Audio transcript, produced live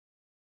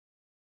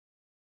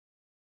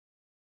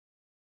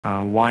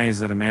Why is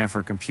the demand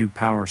for compute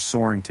power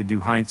soaring to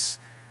new heights?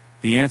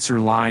 The answer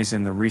lies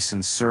in the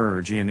recent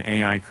surge in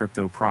AI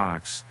crypto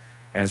products.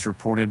 As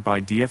reported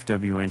by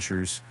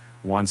DFWVentures,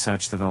 one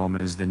such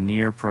development is the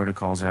Near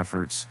Protocol's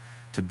efforts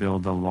to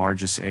build the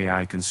largest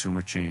AI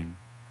consumer chain.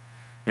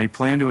 They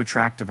plan to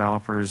attract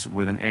developers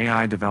with an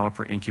AI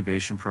developer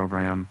incubation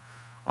program,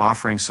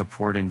 offering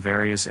support in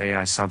various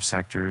AI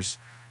subsectors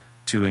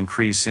to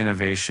increase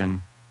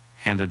innovation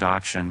and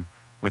adoption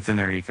within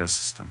their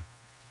ecosystem.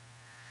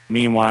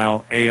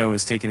 Meanwhile, AO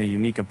has taken a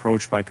unique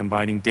approach by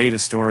combining data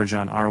storage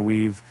on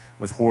Arweave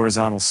with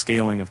horizontal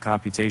scaling of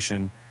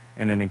computation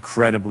and an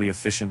incredibly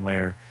efficient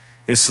layer.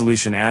 This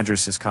solution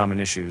addresses common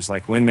issues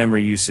like wind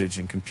memory usage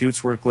and compute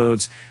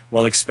workloads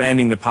while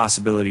expanding the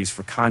possibilities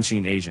for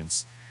conscious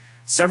agents.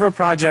 Several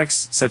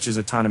projects, such as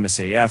Autonomous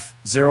AF,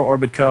 Zero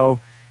Orbit Co.,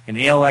 and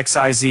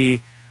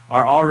ALXIZ,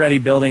 are already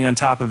building on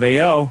top of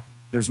AO.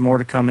 There's more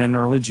to come in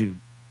early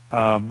June.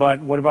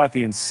 But what about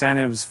the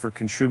incentives for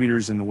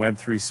contributors in the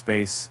Web3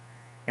 space?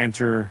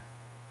 Enter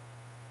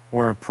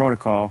Aura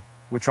Protocol,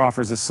 which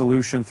offers a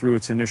solution through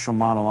its initial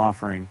model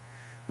offering.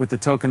 With the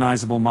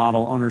tokenizable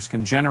model, owners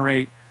can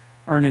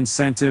earn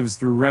incentives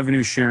through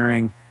revenue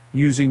sharing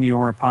using the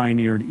Aura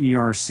pioneered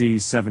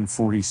ERC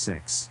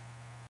 746.